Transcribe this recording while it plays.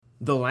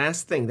The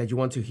last thing that you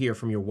want to hear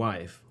from your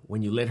wife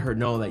when you let her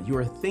know that you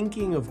are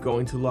thinking of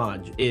going to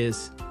lodge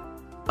is,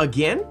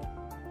 again?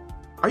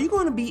 Are you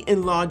going to be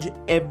in lodge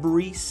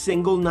every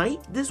single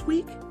night this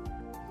week?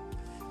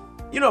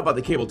 You know about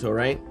the cable tow,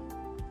 right?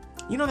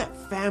 You know that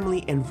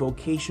family and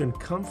vocation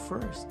come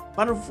first.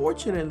 But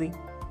unfortunately,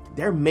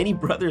 there are many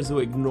brothers who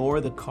ignore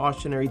the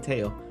cautionary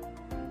tale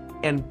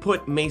and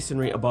put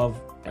Masonry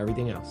above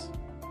everything else.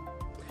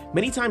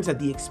 Many times at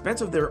the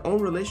expense of their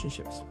own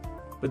relationships.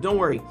 But don't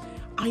worry,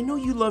 I know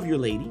you love your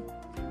lady,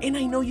 and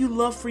I know you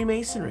love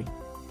Freemasonry.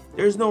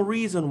 There's no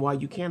reason why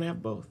you can't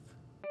have both.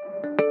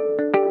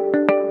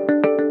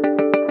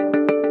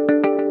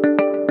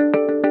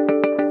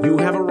 You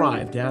have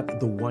arrived at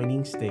The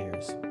Winding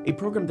Stairs, a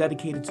program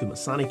dedicated to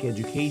Masonic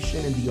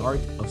education and the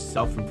art of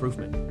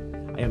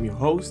self-improvement. I am your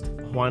host,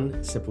 Juan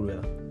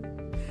Sepulveda,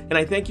 and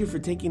I thank you for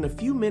taking a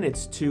few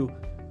minutes to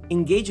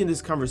engage in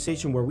this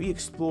conversation where we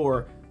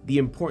explore the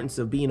importance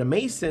of being a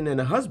Mason and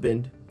a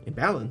husband in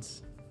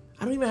balance.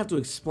 I don't even have to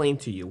explain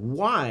to you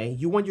why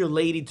you want your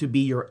lady to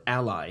be your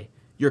ally,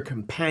 your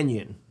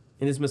companion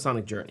in this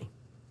Masonic journey.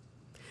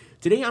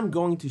 Today, I'm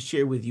going to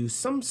share with you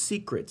some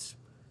secrets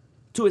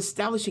to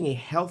establishing a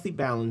healthy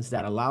balance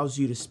that allows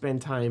you to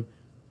spend time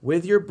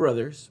with your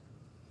brothers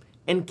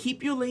and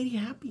keep your lady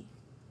happy.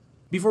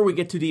 Before we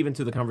get too deep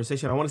into the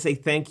conversation, I want to say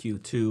thank you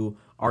to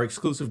our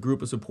exclusive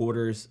group of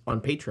supporters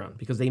on Patreon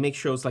because they make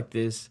shows like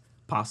this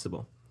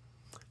possible.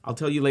 I'll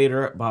tell you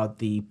later about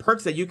the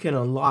perks that you can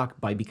unlock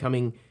by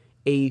becoming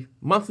a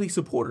monthly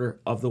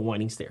supporter of The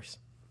Winding Stairs.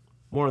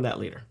 More on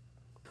that later.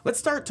 Let's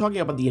start talking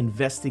about the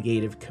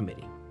investigative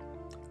committee.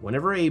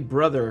 Whenever a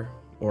brother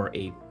or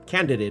a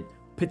candidate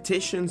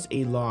petitions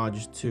a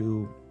lodge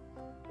to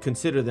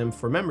consider them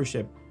for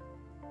membership,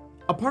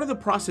 a part of the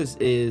process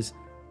is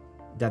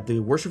that the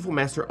worshipful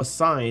master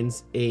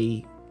assigns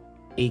a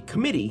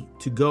committee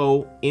to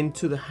go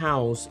into the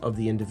house of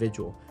the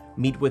individual,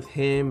 meet with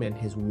him and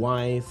his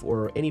wife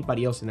or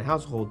anybody else in the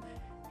household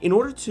in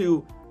order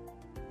to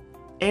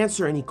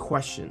answer any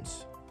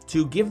questions,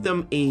 to give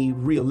them a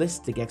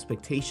realistic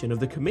expectation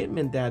of the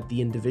commitment that the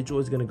individual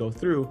is going to go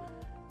through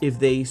if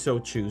they so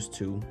choose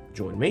to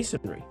join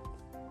Masonry.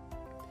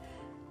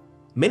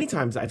 Many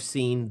times I've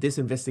seen this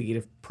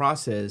investigative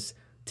process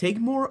take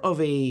more of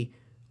a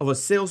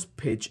sales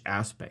pitch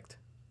aspect,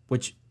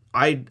 which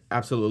I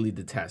absolutely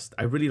detest.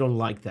 I really don't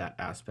like that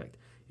aspect.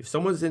 If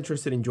someone's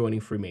interested in joining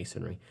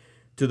Freemasonry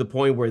to the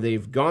point where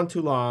they've gone to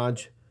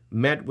lodge,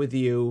 met with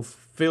you,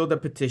 filled a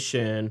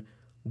petition,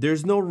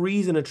 there's no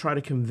reason to try to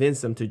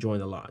convince them to join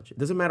the lodge. It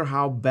doesn't matter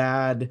how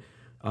bad,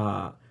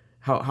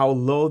 how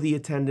low the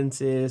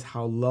attendance is,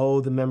 how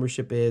low the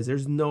membership is.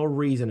 There's no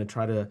reason to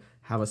try to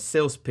have a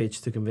sales pitch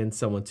to convince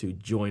someone to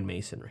join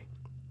Masonry.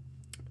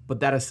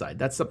 But that aside,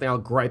 that's something I'll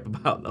gripe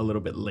about a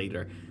little bit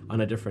later on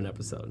a different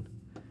episode.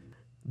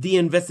 The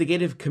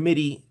investigative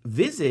committee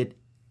visit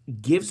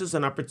gives us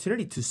an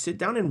opportunity to sit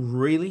down and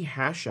really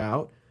hash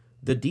out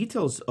the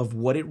details of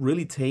what it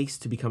really takes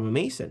to become a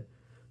Mason.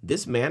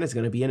 This man is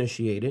going to be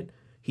initiated.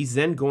 He's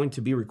then going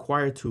to be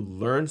required to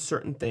learn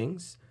certain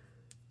things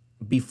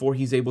before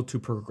he's able to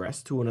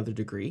progress to another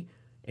degree.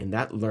 And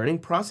that learning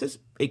process,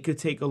 it could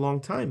take a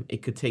long time.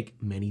 It could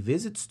take many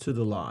visits to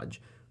the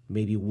lodge,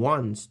 maybe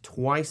once,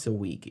 twice a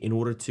week, in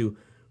order to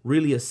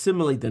really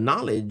assimilate the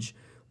knowledge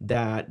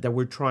that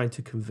we're trying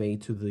to convey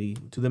to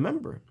the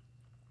member.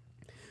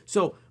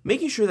 So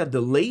making sure that the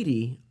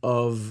lady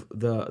of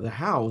the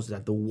house,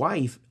 that the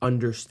wife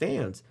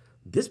understands,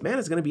 this man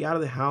is going to be out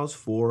of the house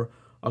for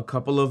a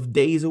couple of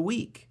days a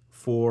week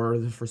for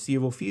the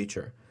foreseeable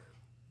future.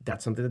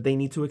 That's something that they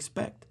need to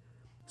expect.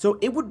 So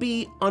it would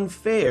be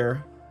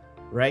unfair,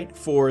 right,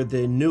 for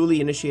the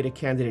newly initiated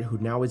candidate who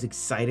now is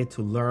excited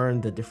to learn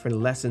the different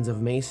lessons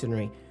of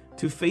Masonry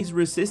to face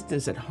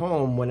resistance at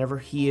home whenever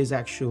he is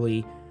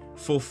actually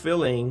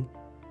fulfilling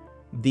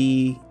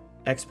the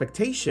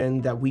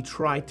expectation that we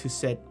try to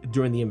set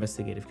during the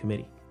investigative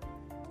committee.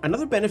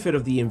 Another benefit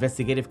of the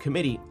investigative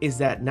committee is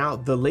that now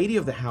the lady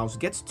of the house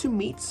gets to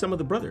meet some of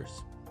the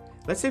brothers.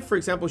 Let's say, for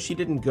example, she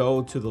didn't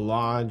go to the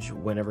lodge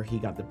whenever he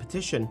got the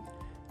petition.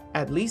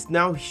 At least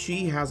now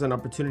she has an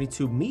opportunity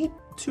to meet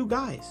two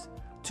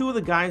of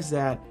the guys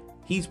that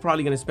he's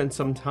probably going to spend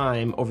some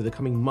time over the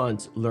coming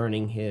months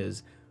learning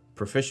his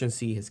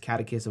proficiency, his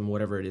catechism,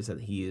 whatever it is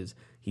that he's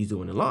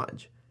doing in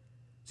lodge.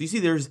 So you see,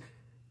 there's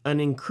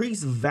an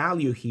increased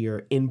value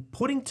here in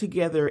putting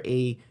together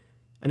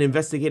an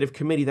investigative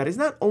committee that is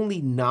not only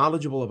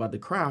knowledgeable about the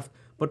craft,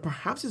 but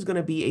perhaps is going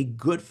to be a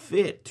good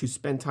fit to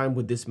spend time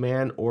with this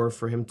man or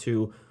for him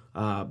to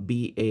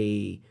be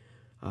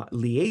a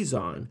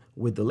liaison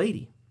with the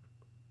lady.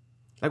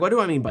 Like, what do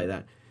I mean by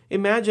that?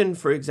 Imagine,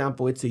 for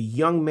example, it's a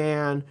young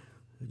man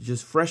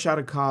just fresh out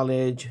of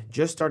college,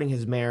 just starting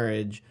his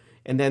marriage,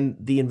 and then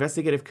the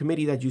investigative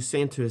committee that you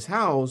send to his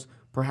house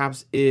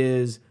perhaps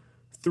is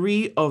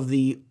 3 of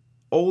the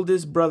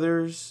oldest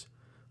brothers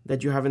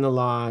that you have in the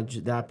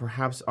lodge that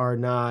perhaps are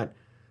not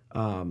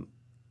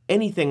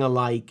anything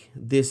alike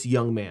this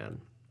young man.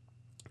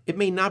 It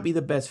may not be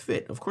the best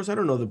fit. Of course, I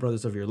don't know the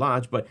brothers of your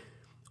lodge, but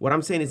What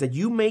I'm saying is that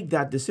you make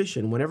that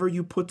decision. Whenever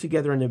you put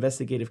together an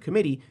investigative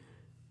committee,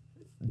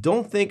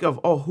 don't think of,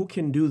 oh, who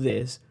can do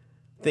this?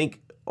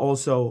 Think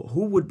also,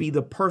 who would be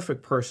the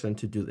perfect person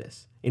to do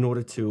this in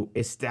order to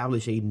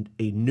establish a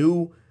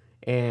new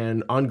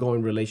and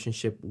ongoing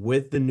relationship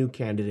with the new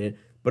candidate,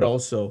 but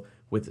also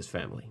with his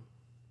family.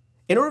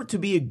 In order to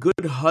be a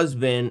good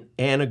husband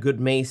and a good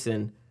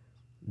Mason,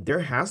 there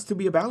has to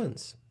be a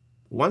balance.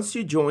 Once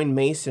you join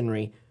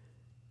Masonry,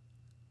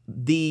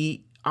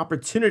 the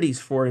opportunities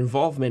for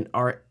involvement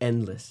are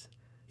endless.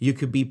 You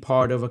could be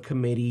part of a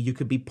committee, you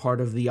could be part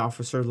of the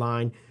officer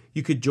line,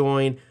 you could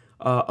join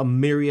a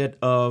myriad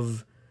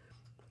of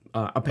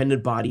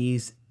appended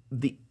bodies.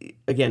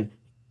 Again,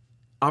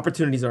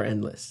 opportunities are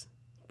endless,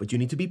 but you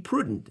need to be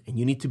prudent and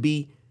you need to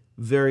be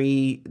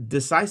very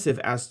decisive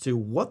as to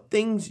what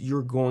things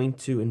you're going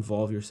to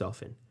involve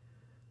yourself in.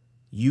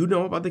 You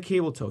know about the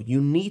cable tow.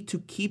 You need to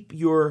keep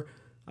your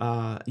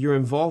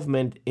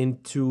involvement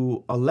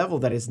into a level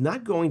that is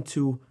not going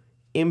to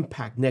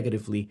impact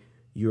negatively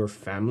your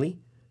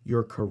family,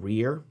 your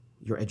career,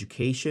 your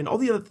education, all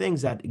the other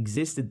things that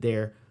existed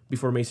there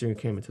before Masonry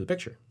came into the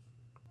picture.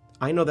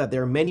 I know that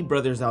there are many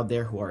brothers out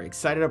there who are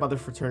excited about the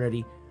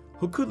fraternity,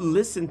 who could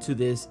listen to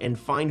this and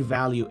find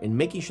value in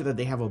making sure that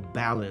they have a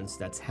balance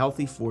that's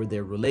healthy for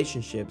their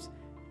relationships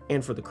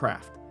and for the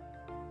craft.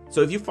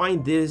 So if you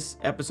find this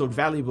episode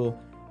valuable,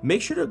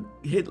 make sure to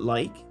hit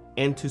like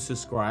and to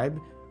subscribe.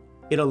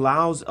 It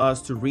allows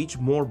us to reach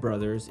more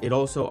brothers. It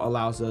also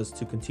allows us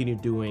to continue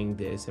doing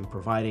this and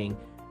providing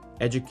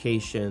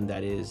education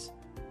that is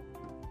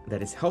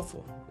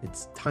helpful.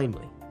 It's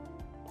timely.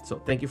 So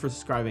thank you for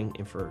subscribing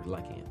and for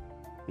liking it.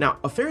 Now,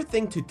 a fair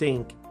thing to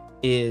think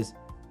is,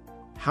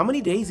 how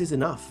many days is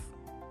enough?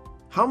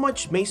 How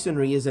much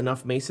Masonry is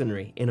enough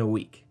Masonry in a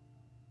week?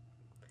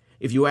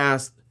 If you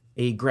ask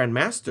a Grand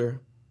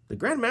Master, the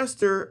Grand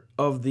Master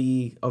of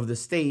the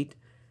state,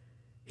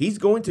 he's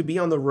going to be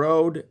on the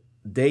road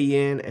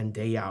day in and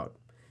day out.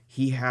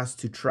 He has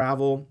to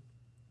travel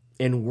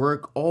and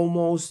work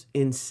almost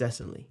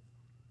incessantly.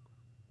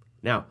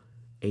 Now,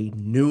 a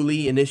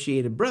newly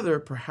initiated brother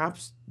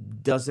perhaps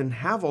doesn't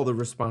have all the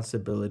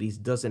responsibilities,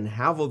 doesn't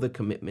have all the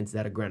commitments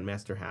that a Grand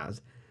Master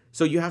has.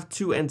 So you have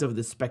two ends of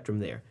the spectrum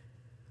there.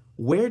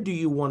 Where do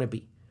you want to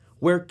be?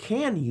 Where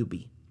can you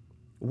be?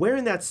 Where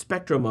in that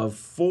spectrum of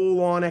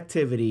full-on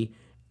activity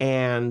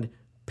and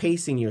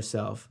pacing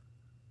yourself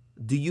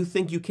do you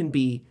think you can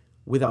be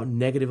without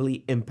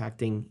negatively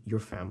impacting your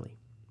family?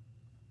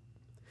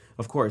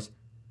 Of course,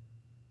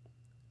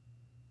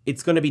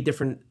 it's going to be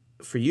different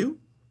for you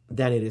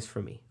than it is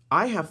for me.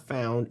 I have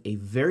found a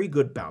very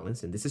good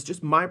balance, and this is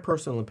just my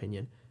personal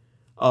opinion,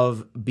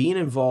 of being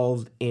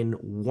involved in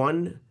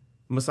one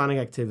Masonic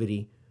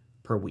activity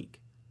per week.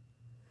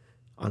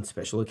 On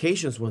special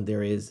occasions, when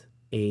there is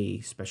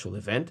a special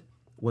event,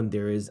 when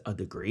there is a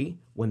degree,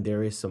 when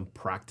there is some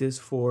practice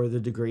for the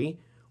degree,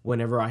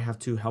 whenever I have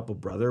to help a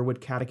brother with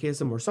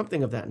catechism or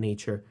something of that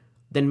nature,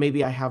 then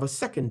maybe I have a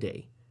second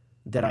day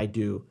that I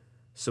do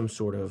some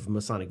sort of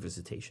Masonic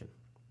visitation.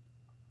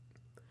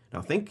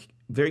 Now think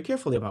very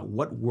carefully about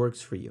what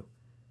works for you.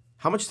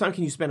 How much time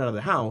can you spend out of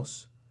the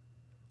house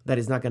that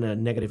is not going to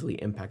negatively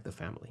impact the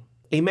family?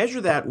 A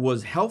measure that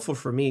was helpful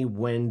for me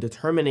when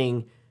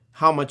determining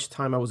how much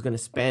time I was going to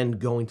spend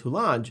going to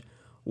lodge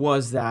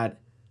was that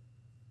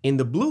in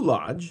the Blue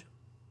Lodge,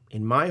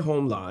 in my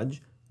home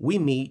lodge, we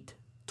meet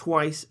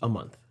twice a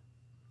month.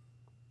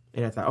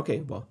 And I thought,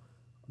 okay, well,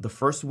 the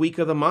first week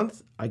of the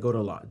month, I go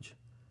to lodge.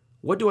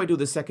 What do I do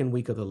the second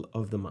week of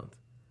the month?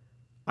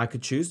 I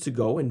could choose to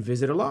go and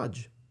visit a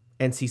lodge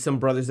and see some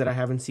brothers that I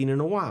haven't seen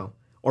in a while,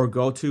 or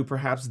go to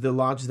perhaps the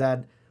lodge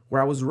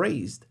where I was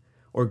raised,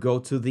 or go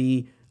to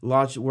the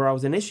lodge where I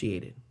was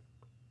initiated.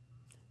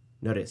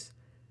 Notice,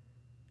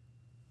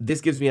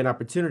 this gives me an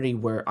opportunity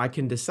where I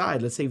can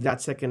decide, let's say if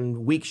that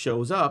second week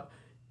shows up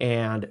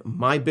and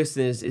my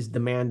business is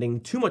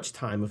demanding too much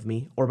time of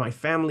me, or my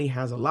family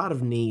has a lot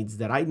of needs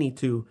that I need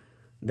to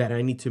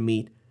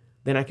meet,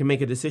 then I can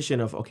make a decision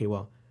of, okay,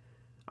 well,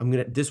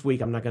 this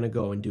week I'm not gonna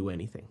go and do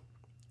anything.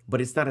 But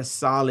it's not a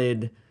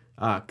solid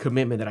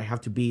commitment that I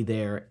have to be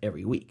there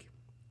every week.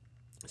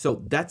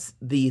 So that's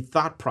the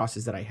thought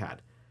process that I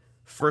had.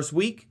 First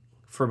week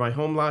for my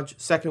home lodge.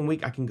 Second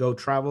week I can go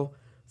travel.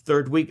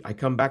 Third week I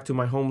come back to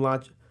my home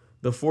lodge.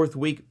 The fourth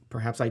week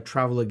perhaps I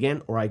travel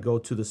again, or I go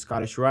to the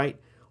Scottish Rite,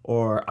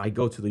 or I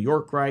go to the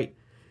York Rite,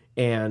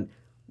 and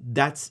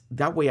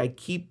that way I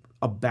keep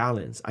a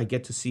balance. I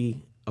get to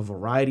see a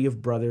variety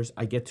of brothers.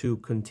 I get to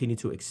continue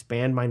to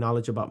expand my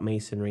knowledge about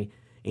Masonry,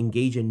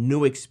 engage in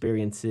new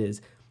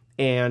experiences,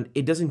 and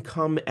it doesn't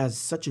come as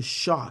such a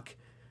shock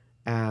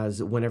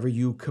as whenever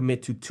you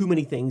commit to too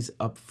many things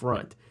up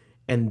front,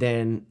 and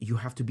then you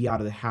have to be out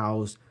of the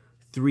house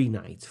 3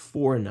 nights,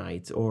 4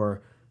 nights,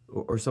 or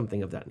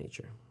something of that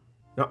nature.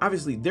 Now,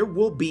 obviously, there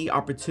will be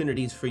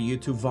opportunities for you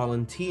to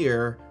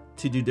volunteer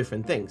to do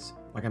different things.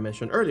 Like I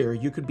mentioned earlier,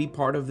 you could be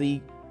part of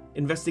the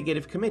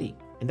investigative committee,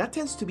 and that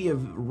tends to be a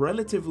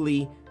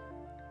relatively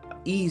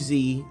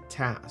easy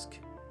task.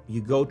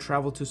 You go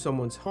travel to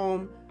someone's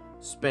home,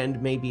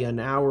 spend maybe an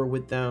hour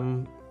with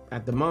them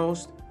at the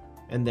most,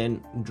 and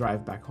then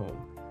drive back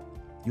home.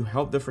 You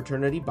help the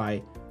fraternity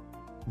by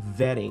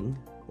vetting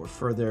or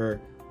further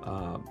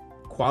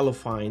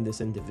qualifying this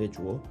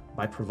individual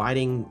by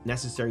providing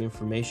necessary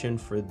information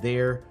for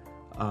their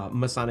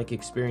Masonic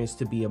experience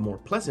to be a more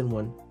pleasant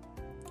one.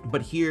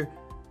 But here,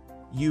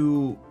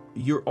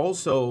 you're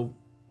also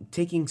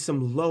taking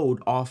some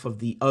load off of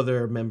the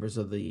other members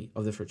of the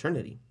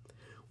fraternity.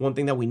 One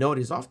thing that we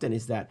notice often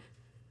is that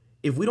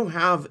if we don't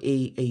have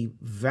a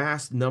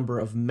vast number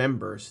of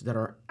members that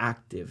are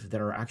active, that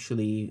are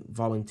actually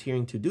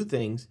volunteering to do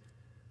things,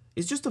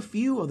 it's just a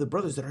few of the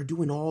brothers that are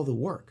doing all the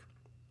work.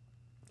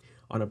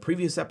 On a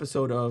previous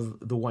episode of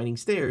The Winding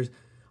Stairs,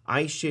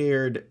 I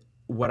shared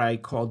what I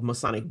called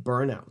Masonic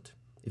burnout.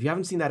 If you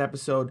haven't seen that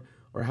episode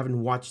or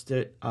haven't watched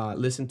it,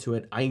 listened to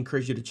it, I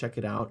encourage you to check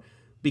it out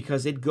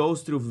because it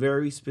goes through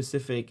very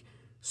specific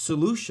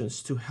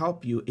solutions to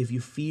help you if you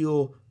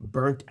feel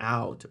burnt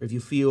out or if you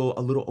feel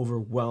a little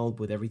overwhelmed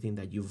with everything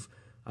that you've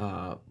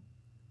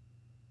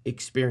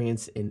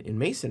experienced in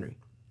Masonry.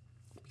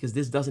 Because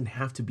this doesn't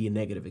have to be a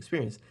negative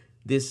experience.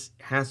 This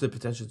has the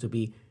potential to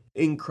be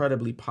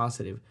incredibly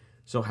positive.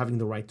 So having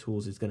the right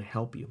tools is going to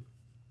help you.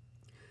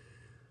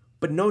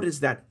 But notice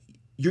that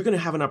you're going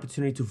to have an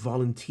opportunity to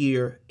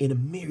volunteer in a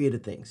myriad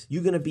of things.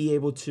 You're going to be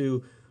able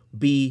to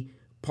be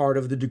part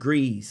of the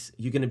degrees.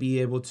 You're going to be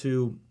able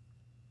to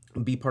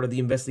be part of the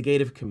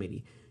investigative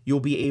committee. You'll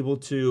be able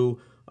to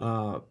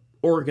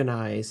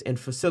organize and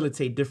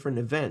facilitate different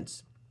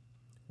events.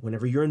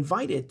 Whenever you're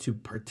invited to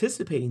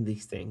participate in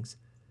these things,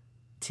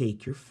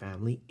 take your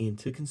family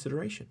into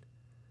consideration.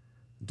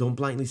 Don't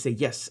blindly say,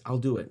 yes, I'll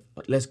do it.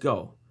 Let's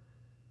go.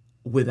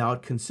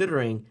 Without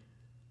considering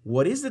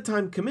what is the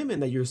time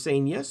commitment that you're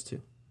saying yes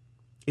to.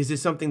 Is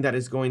this something that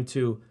is going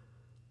to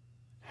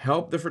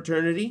help the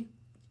fraternity?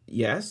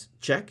 Yes,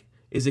 check.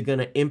 Is it going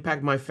to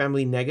impact my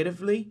family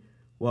negatively?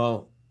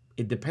 Well,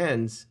 it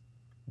depends.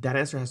 That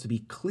answer has to be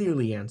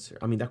clearly answered.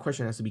 That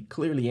question has to be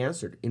clearly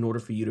answered in order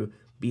for you to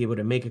be able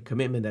to make a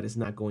commitment that is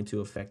not going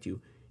to affect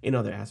you in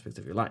other aspects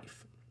of your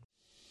life.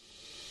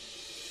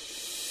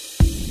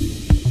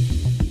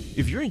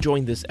 If you're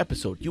enjoying this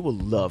episode, you will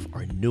love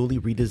our newly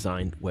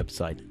redesigned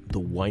website,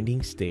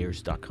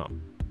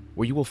 thewindingstairs.com,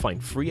 where you will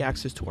find free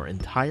access to our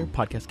entire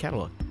podcast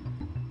catalog.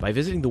 By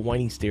visiting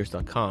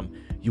thewindingstairs.com,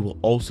 you will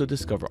also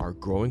discover our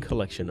growing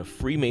collection of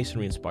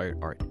Freemasonry-inspired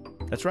art.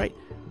 That's right,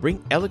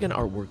 bring elegant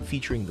artwork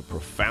featuring the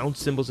profound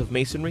symbols of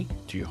Masonry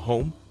to your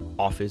home,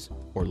 office,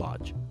 or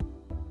lodge.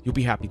 You'll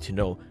be happy to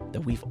know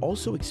that we've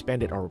also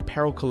expanded our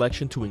apparel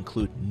collection to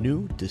include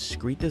new,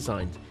 discreet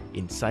designs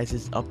in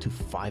sizes up to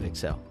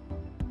 5XL.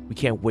 We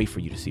can't wait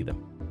for you to see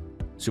them.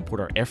 Support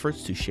our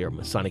efforts to share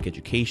Masonic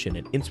education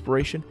and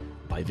inspiration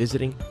by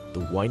visiting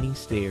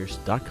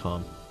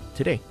thewindingstairs.com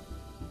today.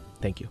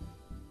 Thank you.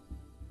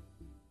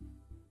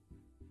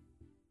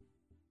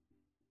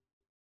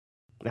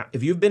 Now,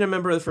 if you've been a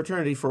member of the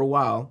fraternity for a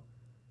while,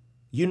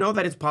 you know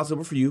that it's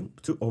possible for you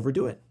to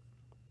overdo it.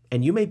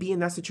 And you may be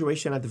in that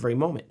situation at the very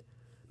moment.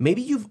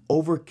 Maybe you've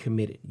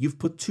overcommitted. You've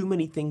put too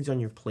many things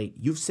on your plate.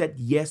 You've said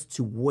yes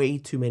to way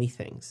too many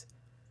things.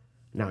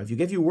 Now, if you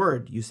gave your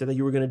word, you said that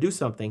you were going to do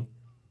something,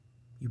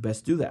 you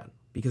best do that.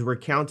 Because we're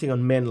counting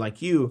on men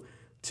like you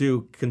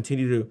to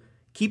continue to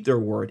keep their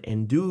word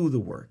and do the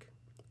work.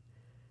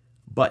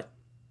 But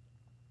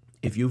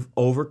if you've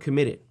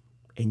overcommitted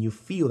and you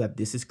feel that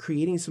this is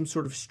creating some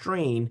sort of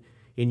strain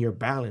in your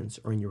balance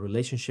or in your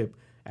relationship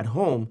at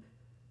home,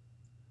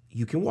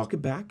 you can walk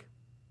it back.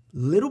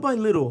 Little by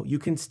little, you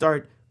can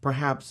start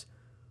perhaps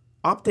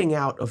opting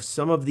out of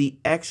some of the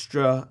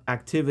extra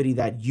activity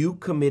that you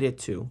committed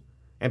to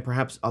and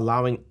perhaps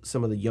allowing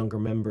some of the younger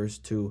members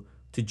to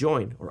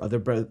join or other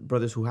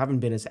brothers who haven't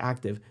been as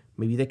active.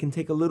 Maybe they can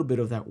take a little bit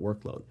of that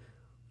workload.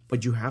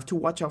 But you have to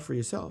watch out for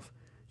yourself.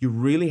 You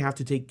really have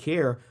to take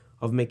care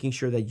of making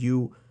sure that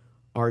you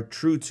are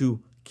true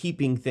to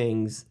keeping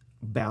things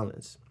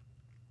balanced.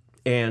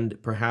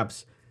 And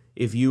perhaps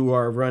if you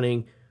are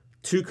running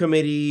 2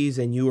 committees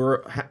and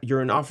you're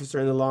an officer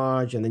in the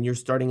lodge and then you're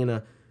starting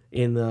in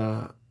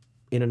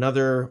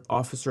another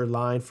officer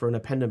line for an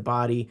appendant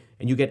body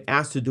and you get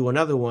asked to do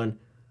another one,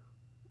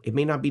 it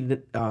may not be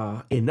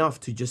enough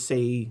to just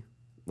say,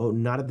 well,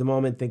 not at the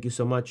moment, thank you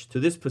so much, to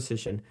this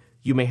position.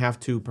 You may have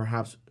to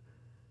perhaps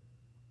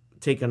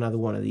take another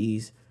one of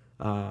these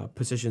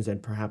positions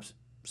and perhaps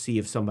see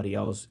if somebody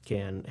else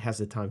has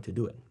the time to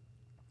do it.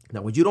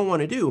 Now, what you don't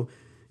want to do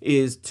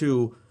is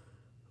to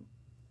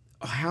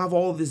have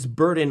all this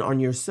burden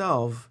on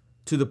yourself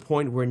to the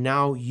point where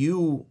now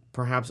you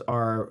perhaps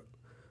are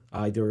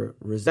either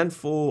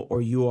resentful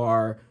or you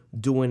are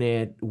doing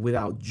it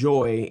without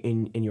joy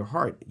in your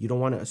heart. You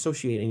don't want to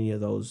associate any of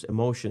those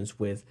emotions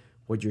with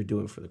what you're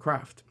doing for the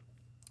craft.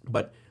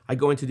 But I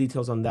go into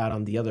details on that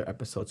on the other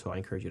episode, so I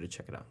encourage you to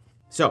check it out.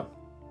 So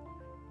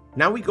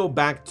now we go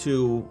back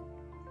to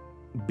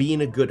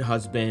being a good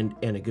husband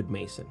and a good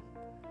Mason.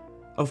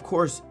 Of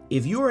course,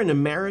 if you are in a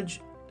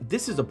marriage,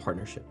 this is a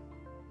partnership.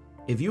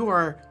 If you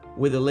are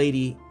with a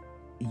lady,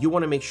 you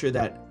want to make sure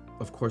that,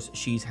 of course,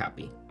 she's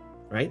happy.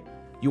 right?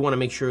 You want to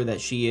make sure that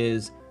she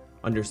is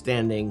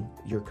understanding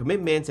your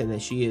commitments and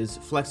that she is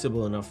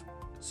flexible enough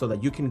so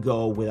that you can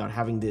go without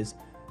having this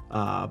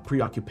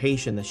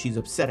preoccupation that she's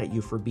upset at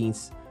you for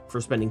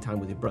spending time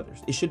with your brothers.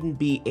 It shouldn't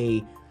be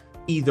a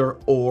either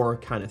or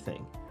kind of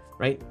thing,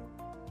 right?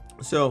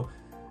 So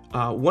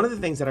one of the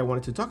things that I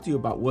wanted to talk to you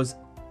about was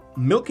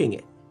milking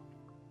it.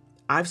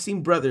 I've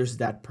seen brothers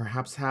that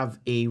perhaps have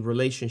a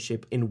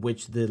relationship in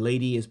which the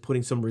lady is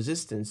putting some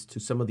resistance to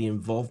some of the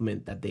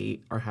involvement that they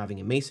are having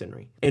in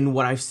Masonry. And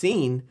what I've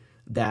seen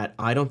that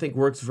I don't think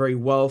works very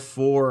well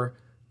for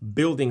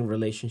building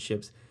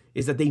relationships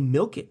is that they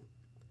milk it.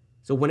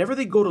 So whenever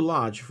they go to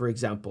lodge, for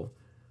example,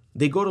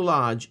 they go to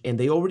lodge and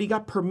they already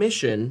got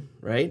permission,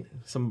 right?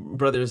 Some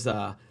brothers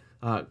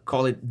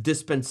call it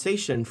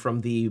dispensation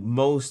from the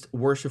most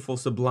worshipful,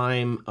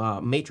 sublime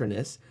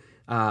matroness.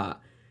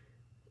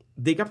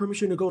 They got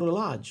permission to go to the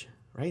lodge,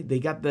 right? They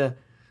got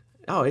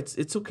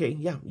it's okay.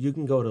 Yeah, you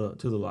can go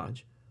to the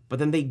lodge. But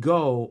then they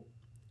go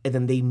and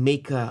then they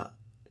make a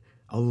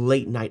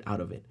late night out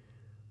of it.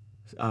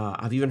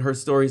 I've even heard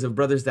stories of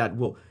brothers that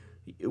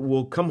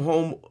will come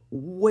home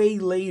way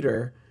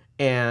later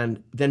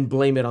and then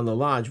blame it on the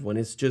lodge when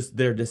it's just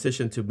their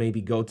decision to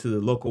maybe go to the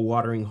local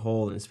watering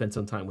hole and spend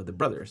some time with the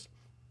brothers.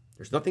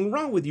 There's nothing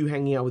wrong with you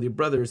hanging out with your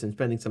brothers and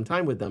spending some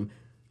time with them.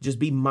 Just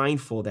be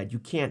mindful that you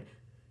can't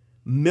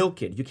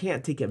milk it. You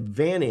can't take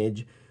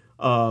advantage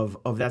of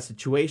that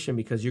situation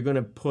because you're going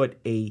to put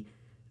a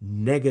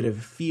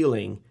negative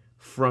feeling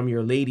from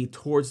your lady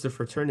towards the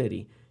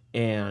fraternity.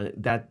 And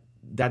that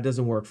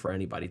doesn't work for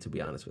anybody, to be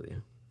honest with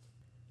you.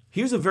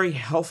 Here's a very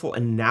helpful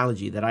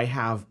analogy that I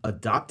have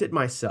adopted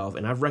myself,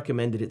 and I've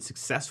recommended it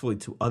successfully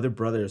to other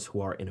brothers who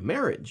are in a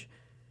marriage.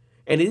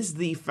 And it is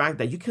the fact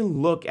that you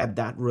can look at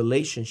that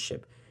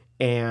relationship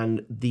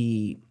and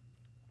the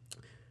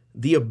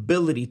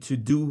ability to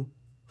do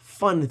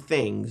fun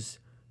things,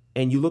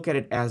 and you look at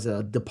it as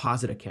a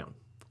deposit account.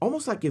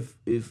 Almost like if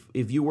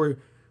you were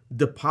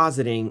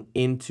depositing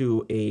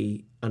into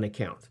an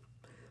account.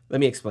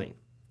 Let me explain.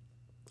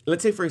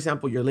 Let's say, for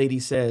example, your lady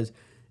says,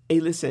 hey,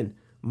 listen,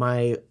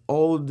 my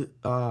old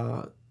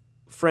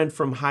friend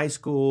from high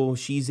school,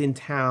 she's in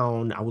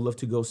town. I would love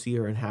to go see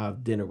her and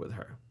have dinner with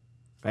her,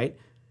 right?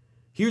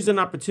 Here's an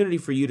opportunity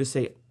for you to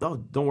say, oh,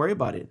 don't worry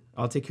about it.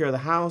 I'll take care of the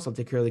house. I'll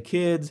take care of the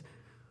kids.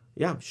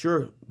 Yeah,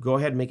 sure. Go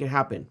ahead and make it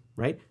happen,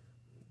 right?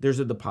 There's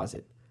a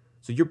deposit.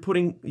 So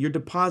you're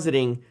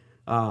depositing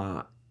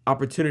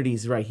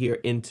opportunities right here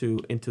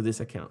into this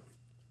account.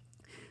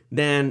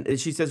 Then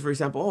she says, for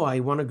example, oh, I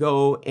want to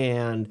go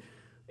and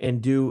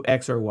do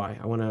X or Y.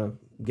 I want to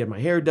get my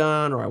hair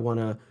done, or I want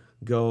to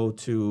go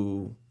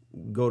to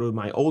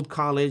my old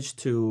college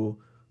to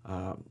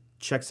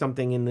check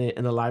something in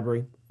the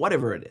library,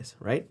 whatever it is,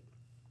 right?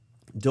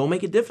 Don't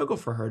make it difficult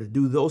for her to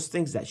do those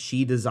things that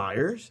she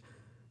desires.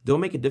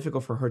 Don't make it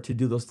difficult for her to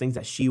do those things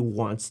that she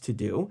wants to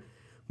do.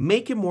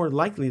 Make it more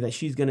likely that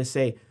she's going to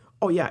say,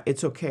 oh yeah,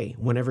 it's okay.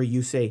 Whenever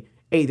you say,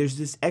 hey, there's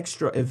this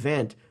extra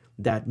event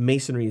that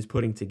Masonry is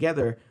putting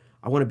together,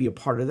 I want to be a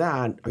part of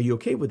that. Are you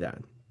okay with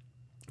that?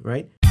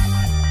 Right?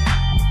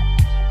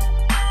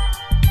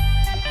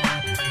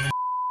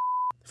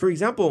 For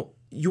example,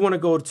 you want to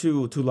go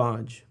to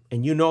lodge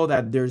and you know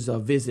that there's a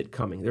visit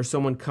coming. There's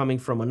someone coming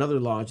from another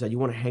lodge that you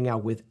want to hang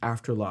out with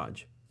after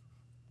lodge.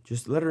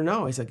 Just let her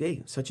know. It's like,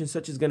 hey, such and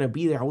such is going to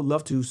be there. I would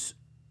love to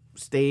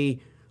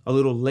stay a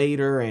little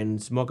later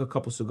and smoke a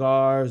couple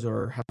cigars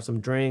or have some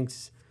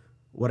drinks,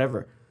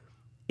 whatever.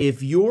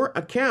 If your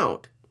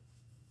account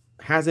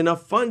has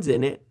enough funds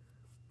in it,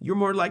 you're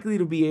more likely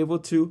to be able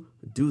to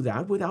do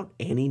that without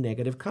any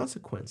negative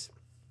consequence.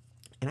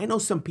 And I know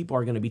some people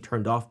are going to be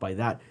turned off by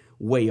that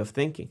way of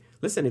thinking.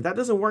 Listen, if that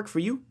doesn't work for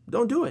you,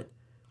 don't do it.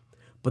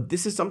 But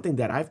this is something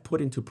that I've put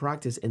into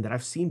practice and that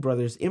I've seen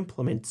brothers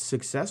implement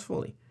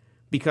successfully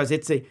because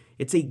it's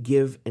a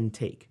give and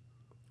take,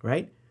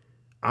 right?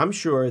 I'm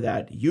sure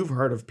that you've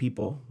heard of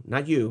people,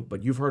 not you,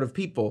 but you've heard of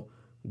people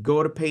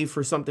go to pay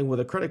for something with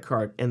a credit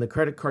card and the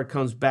credit card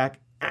comes back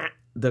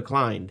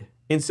declined,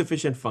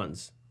 insufficient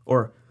funds,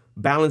 or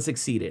balance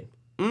exceeded.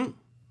 You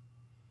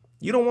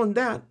don't want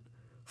that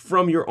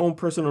from your own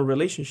personal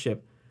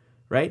relationship,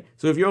 right?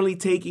 So if you're only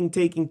taking,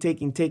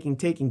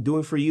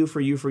 doing for you,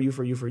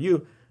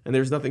 and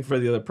there's nothing for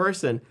the other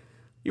person,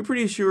 you're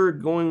pretty sure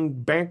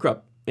going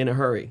bankrupt in a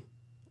hurry,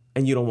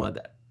 and you don't want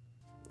that.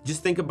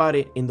 Just think about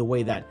it in the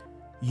way that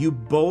you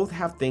both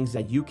have things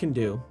that you can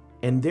do,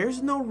 and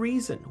there's no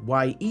reason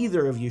why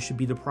either of you should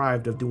be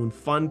deprived of doing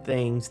fun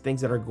things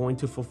that are going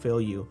to fulfill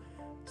you.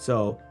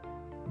 So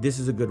this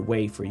is a good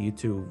way for you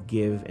to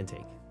give and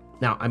take.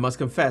 Now, I must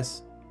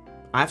confess,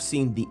 I've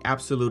seen the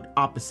absolute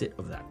opposite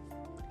of that.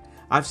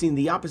 I've seen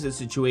the opposite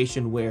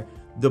situation where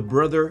the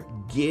brother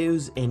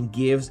gives and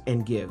gives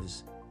and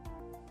gives,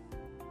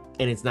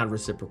 and it's not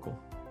reciprocal.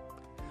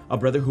 A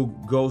brother who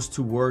goes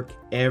to work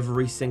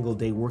every single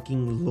day,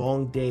 working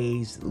long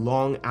days,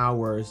 long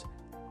hours,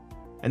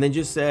 and then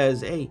just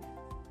says, hey,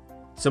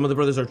 some of the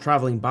brothers are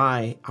traveling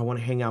by. I want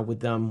to hang out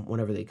with them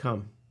whenever they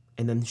come.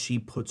 And then she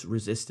puts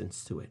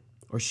resistance to it,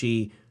 or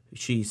she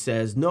she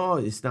says, no,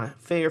 it's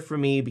not fair for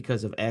me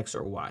because of X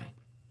or Y.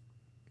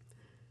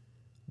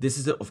 This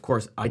is, of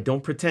course, I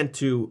don't pretend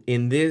to,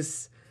 in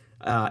this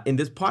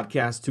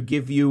podcast, to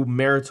give you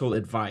marital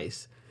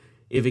advice.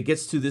 If it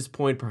gets to this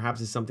point,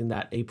 perhaps it's something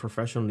that a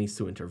professional needs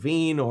to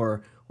intervene,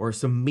 or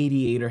some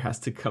mediator has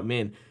to come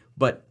in.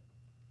 But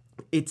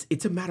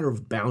it's a matter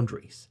of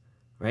boundaries,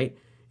 right?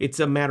 It's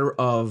a matter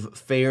of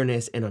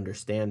fairness and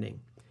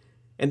understanding.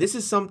 And this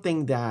is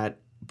something that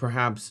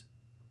perhaps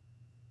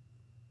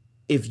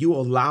if you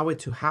allow it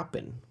to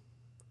happen,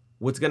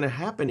 what's going to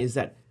happen is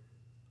that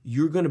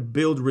you're going to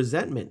build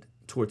resentment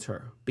towards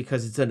her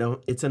because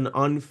it's an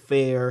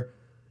unfair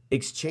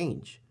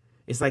exchange.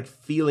 It's like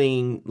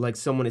feeling like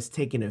someone is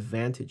taking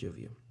advantage of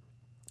you.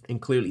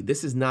 And clearly,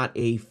 this is not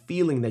a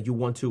feeling that you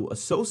want to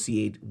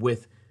associate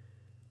with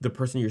the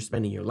person you're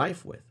spending your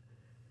life with.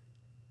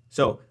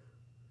 So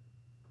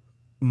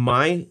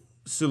my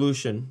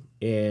solution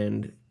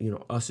and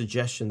a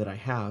suggestion that I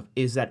have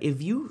is that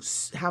if you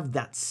have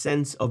that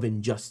sense of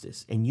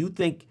injustice and you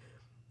think,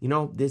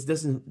 this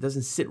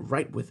doesn't sit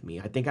right with me.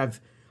 I think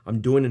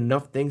I'm doing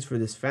enough things for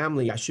this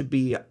family. I should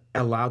be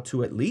allowed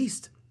to at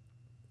least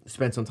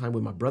spend some time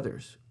with my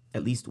brothers,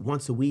 at least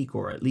once a week,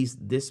 or at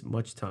least this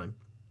much time.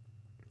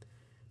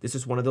 This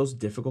is one of those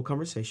difficult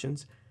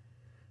conversations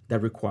that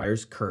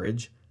requires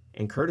courage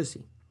and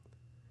courtesy.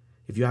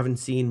 If you haven't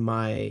seen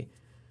my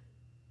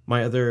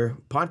other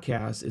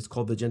podcast, it's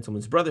called The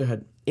Gentleman's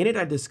Brotherhood. In it,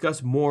 I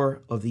discuss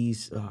more of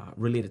these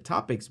related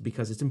topics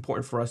because it's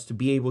important for us to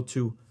be able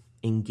to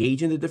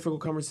engage in the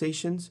difficult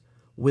conversations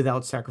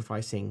without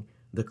sacrificing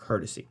the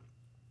courtesy.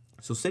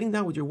 So sitting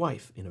down with your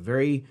wife in a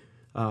very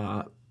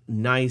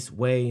nice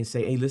way and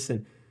say, hey,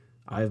 listen,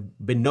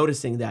 I've been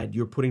noticing that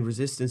you're putting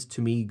resistance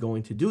to me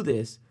going to do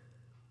this.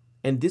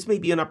 And this may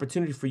be an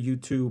opportunity for you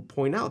to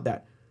point out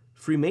that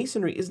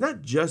Freemasonry is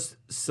not just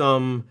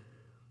some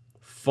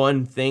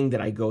fun thing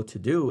that I go to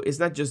do. It's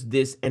not just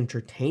this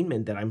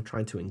entertainment that I'm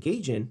trying to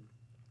engage in.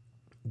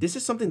 This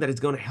is something that is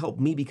going to help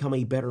me become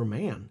a better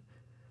man.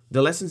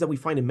 The lessons that we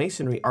find in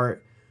Masonry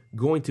are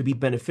going to be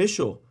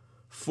beneficial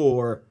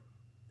for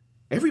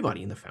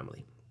everybody in the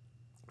family.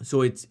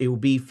 So it will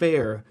be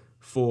fair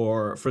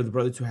for the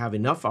brother to have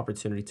enough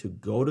opportunity to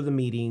go to the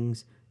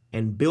meetings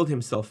and build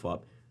himself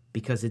up,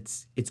 because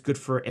it's good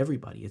for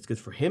everybody. It's good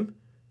for him,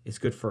 it's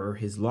good for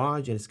his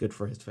lodge, and it's good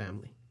for his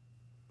family.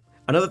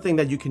 Another thing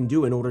that you can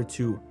do in order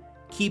to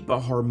keep a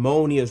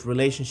harmonious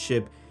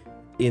relationship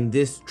in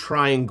this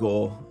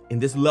triangle, in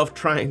this love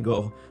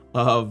triangle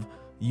of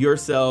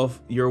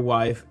yourself, your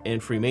wife,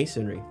 and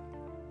Freemasonry,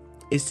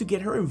 is to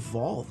get her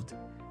involved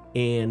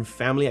in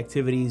family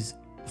activities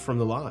from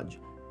the lodge.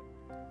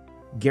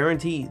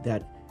 Guarantee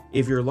that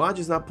if your lodge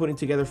is not putting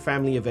together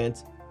family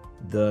events,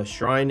 the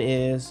shrine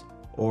is,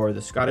 or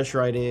the Scottish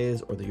Rite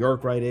is, or the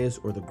York Rite is,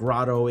 or the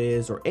Grotto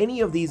is, or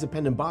any of these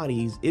dependent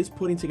bodies is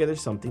putting together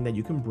something that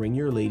you can bring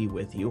your lady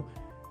with you,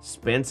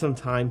 spend some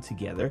time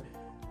together,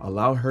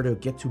 allow her to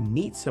get to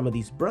meet some of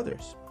these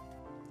brothers,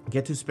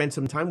 get to spend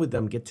some time with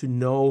them, get to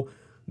know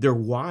their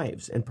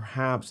wives, and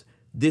perhaps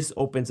this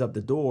opens up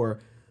the door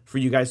for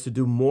you guys to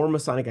do more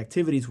Masonic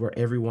activities where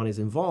everyone is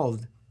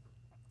involved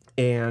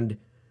and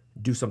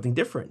do something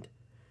different.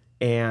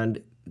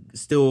 And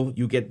still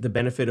you get the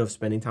benefit of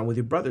spending time with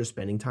your brothers,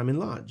 spending time in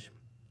lodge.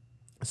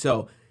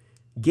 So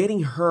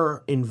getting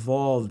her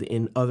involved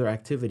in other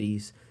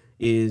activities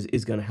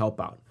is going to help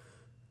out.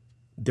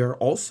 There are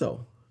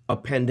also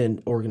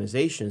appendant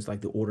organizations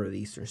like the Order of the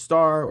Eastern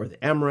Star or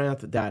the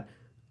Amaranth that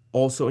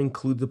also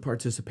include the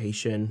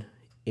participation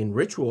in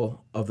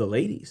ritual of the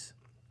ladies.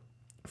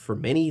 For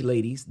many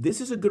ladies,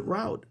 this is a good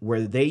route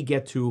where they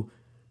get to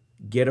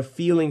get a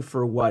feeling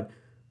for what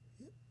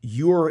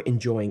you're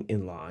enjoying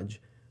in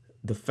lodge,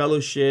 the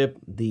fellowship,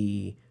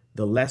 the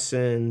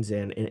lessons,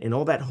 and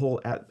all that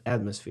whole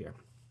atmosphere.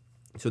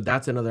 So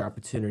that's another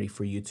opportunity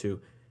for you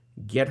to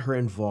get her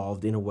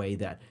involved in a way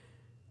that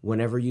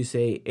whenever you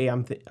say, hey,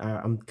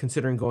 I'm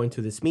considering going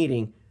to this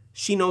meeting,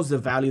 she knows the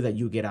value that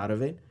you get out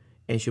of it,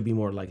 and she'll be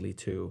more likely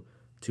to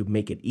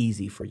make it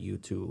easy for you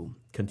to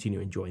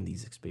continue enjoying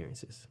these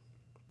experiences.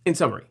 In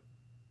summary,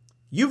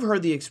 you've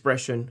heard the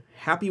expression,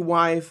 happy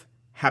wife,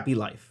 happy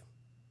life,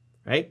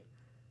 right?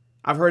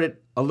 I've heard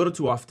it a little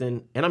too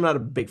often, and I'm not a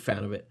big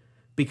fan of it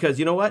because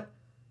you know what?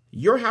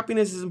 Your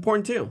happiness is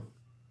important too.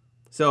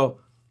 So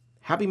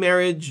happy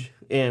marriage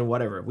and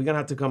whatever. We're going to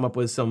have to come up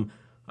with some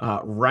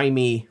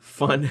rhymey,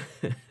 fun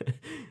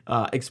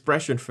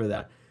expression for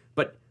that.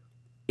 But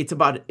it's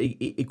about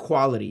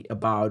equality,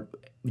 about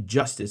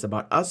justice,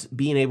 about us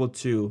being able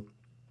to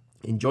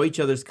enjoy each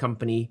other's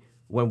company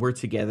when we're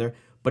together,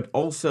 but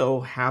also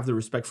have the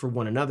respect for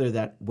one another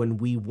that when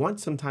we want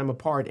some time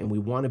apart and we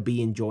want to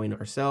be enjoying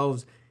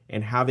ourselves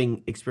and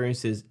having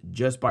experiences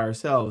just by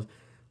ourselves,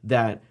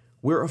 that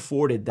we're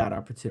afforded that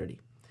opportunity.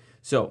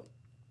 So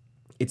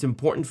it's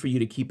important for you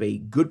to keep a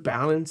good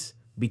balance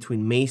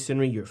between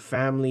Masonry, your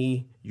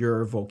family,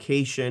 your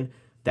vocation,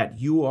 that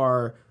you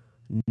are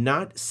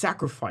not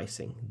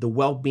sacrificing the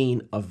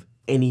well-being of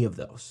any of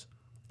those,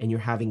 and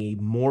you're having a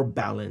more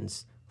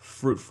balanced,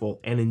 fruitful,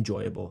 and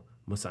enjoyable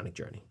Masonic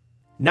journey.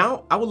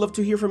 Now, I would love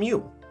to hear from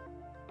you.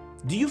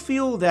 Do you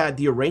feel that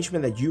the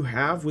arrangement that you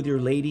have with your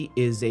lady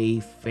is a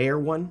fair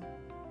one?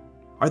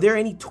 Are there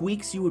any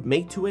tweaks you would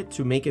make to it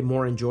to make it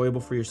more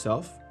enjoyable for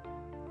yourself?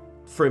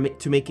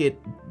 To make it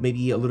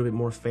maybe a little bit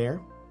more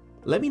fair?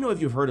 Let me know if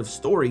you've heard of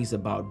stories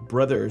about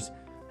brothers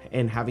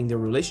and having their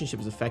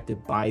relationships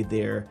affected by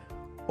their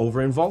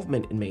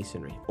over-involvement in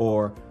Masonry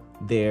or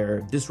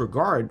their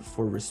disregard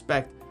for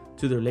respect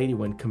to their lady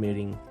when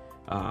committing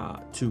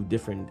to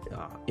different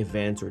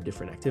events or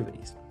different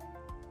activities.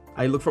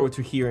 I look forward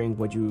to hearing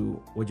what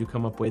you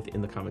come up with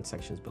in the comment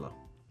sections below.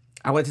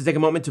 I want to take a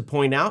moment to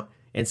point out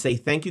and say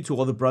thank you to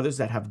all the brothers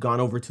that have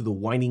gone over to the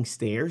Winding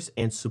Stairs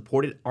and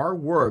supported our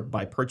work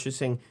by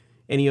purchasing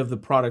any of the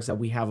products that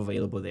we have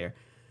available there.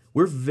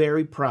 We're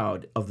very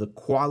proud of the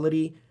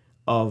quality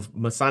of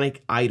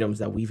Masonic items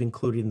that we've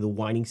included in the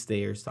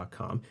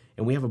windingstairs.com,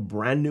 and we have a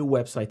brand new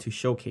website to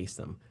showcase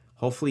them.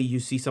 Hopefully you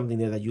see something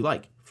there that you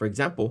like. For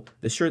example,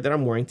 the shirt that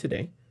I'm wearing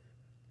today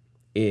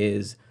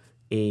is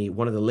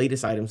one of the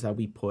latest items that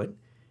we put,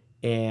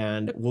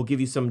 and we'll give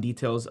you some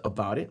details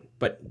about it.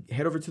 But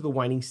head over to the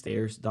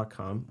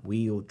windingstairs.com.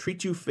 We'll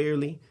treat you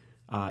fairly.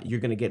 You're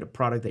going to get a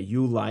product that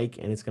you like,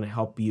 and it's going to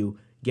help you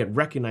get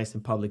recognized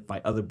in public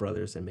by other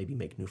brothers and maybe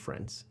make new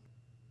friends.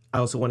 I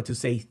also wanted to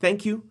say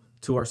thank you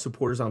to our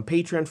supporters on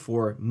Patreon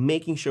for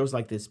making shows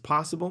like this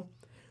possible.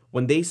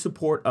 When they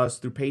support us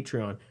through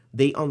Patreon,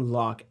 they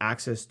unlock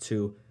access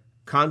to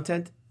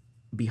content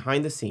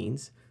behind the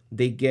scenes.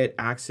 They get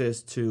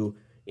access to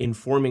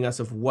informing us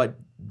of what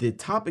the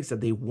topics that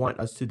they want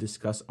us to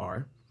discuss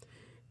are.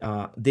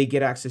 They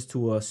get access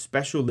to a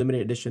special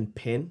limited edition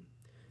pin,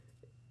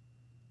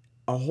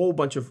 a whole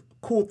bunch of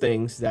cool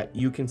things that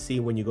you can see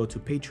when you go to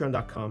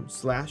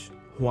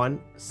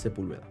patreon.com/Juan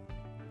Sepulveda.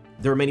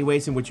 There are many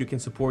ways in which you can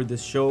support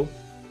this show.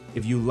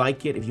 If you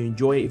like it, if you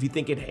enjoy it, if you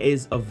think it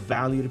is of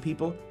value to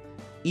people,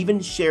 even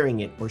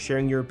sharing it or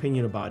sharing your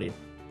opinion about it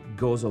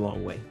goes a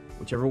long way.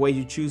 Whichever way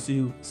you choose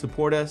to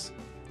support us,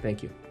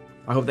 thank you.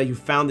 I hope that you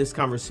found this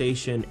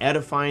conversation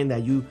edifying,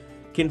 that you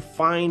can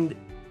find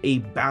a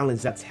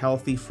balance that's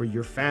healthy for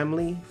your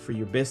family, for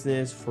your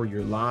business, for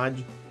your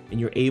lodge, and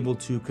you're able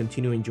to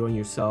continue enjoying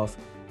yourself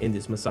in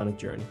this Masonic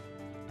journey.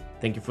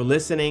 Thank you for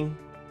listening.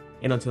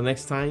 And until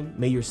next time,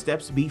 may your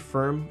steps be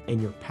firm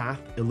and your path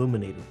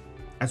illuminated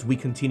as we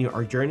continue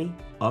our journey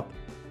up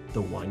the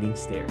winding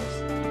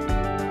stairs.